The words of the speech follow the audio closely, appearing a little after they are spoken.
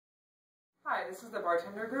Hi, this is the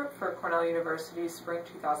Bartender group for Cornell University's Spring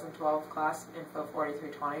 2012 class Info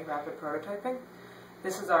 4320 Rapid Prototyping.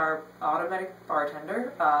 This is our automatic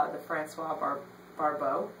bartender, the Francois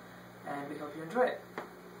Barbot, and we hope you enjoy it.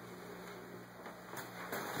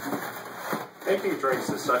 Making drinks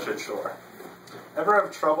is such a chore. Ever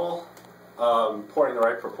have trouble pouring the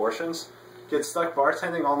right proportions? Get stuck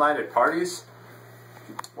bartending all night at parties?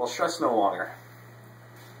 Well, stress no longer.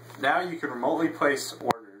 Now you can remotely place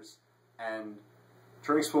orders and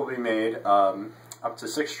drinks will be made up to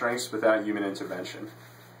 6 drinks without human intervention.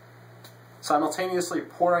 Simultaneously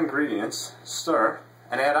pour ingredients, stir,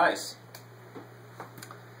 and add ice.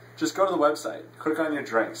 Just go to the website, click on your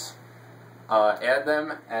drinks, add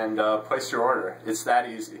them, and place your order. It's that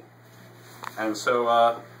easy. And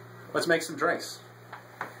so let's make some drinks.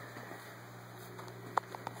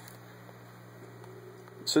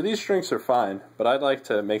 So these drinks are fine, but I'd like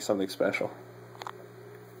to make something special.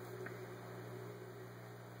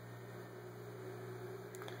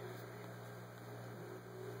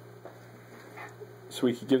 So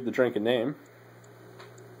we could give the drink a name.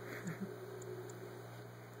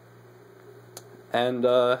 And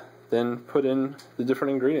then put in the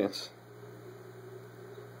different ingredients.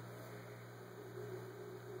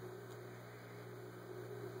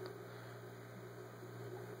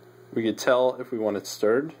 We could tell if we want it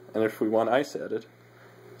stirred and if we want ice added.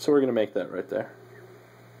 So we're going to make that right there.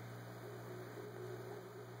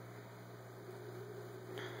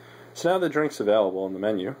 So now the drink's available on the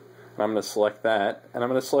menu. And I'm going to select that, and I'm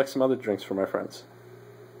going to select some other drinks for my friends.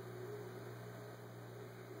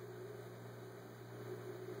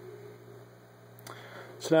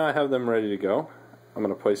 So now I have them ready to go. I'm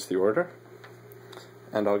going to place the order,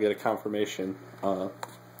 and I'll get a confirmation that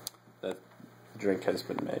the drink has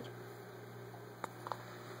been made.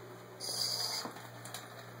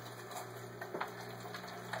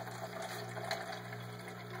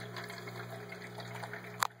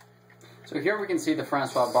 So here we can see the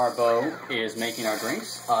Francois Barbot is making our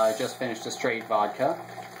drinks. Just finished a straight vodka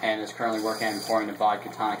and is currently working on pouring the vodka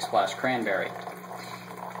tonic splash cranberry.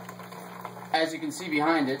 As you can see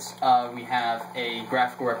behind it, we have a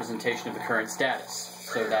graphical representation of the current status,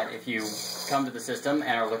 so that if you come to the system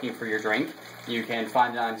and are looking for your drink, you can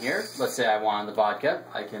find it on here. Let's say I want the vodka.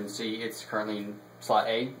 I can see it's currently in slot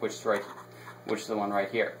A, which is the one right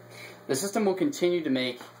here. The system will continue to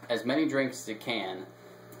make as many drinks as it can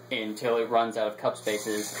until it runs out of cup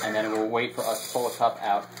spaces, and then it will wait for us to pull a cup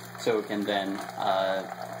out so it can then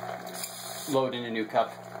load in a new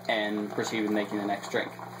cup and proceed with making the next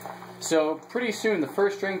drink. So pretty soon the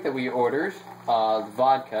first drink that we ordered, the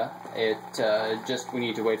vodka, we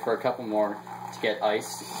need to wait for a couple more to get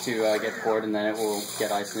ice to get poured, and then it will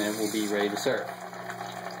get ice and then it will be ready to serve.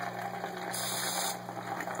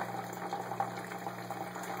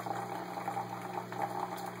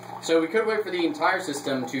 So we could wait for the entire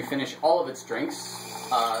system to finish all of its drinks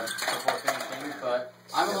before finishing, but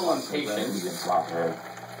I'm a little impatient.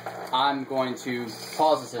 I'm going to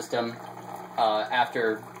pause the system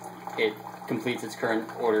after it completes its current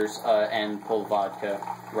orders and pull the vodka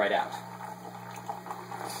right out.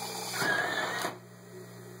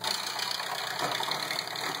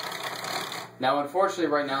 Now, unfortunately,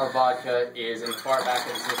 right now the vodka is in the far back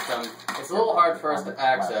of the system. It's a little hard for us to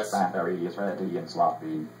access.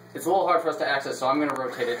 It's a little hard for us to access, so I'm going to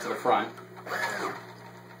rotate it to the front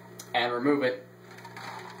and remove it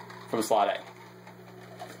from slot A.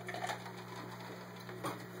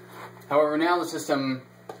 However, now the system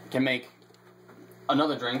can make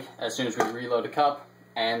another drink as soon as we reload a cup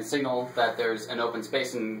and signal that there's an open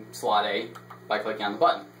space in slot A by clicking on the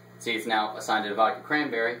button. See, it's now assigned to vodka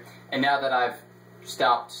cranberry, and now that I've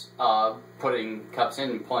stopped putting cups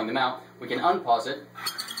in and pulling them out, we can unpause it,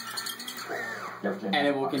 and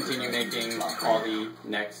it will continue making all the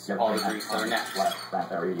drinks that are next.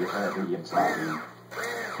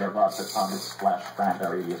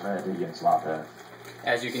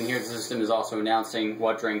 As you can hear, the system is also announcing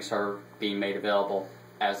what drinks are being made available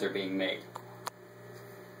as they're being made.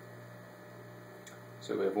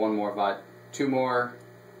 So we have two more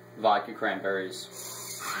vodka cranberries.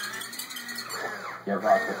 Your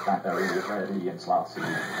vodka cranberry is ready in slot C.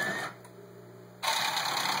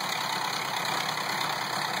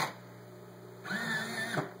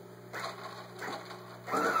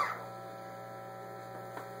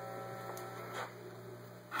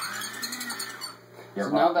 So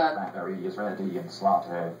now that cranberry is ready in slot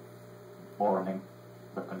A. Warning: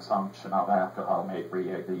 the consumption of alcohol may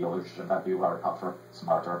create the illusion that you are tougher,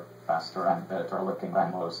 smarter, faster, and better looking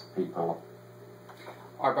than most people.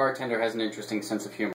 Our bartender has an interesting sense of humor.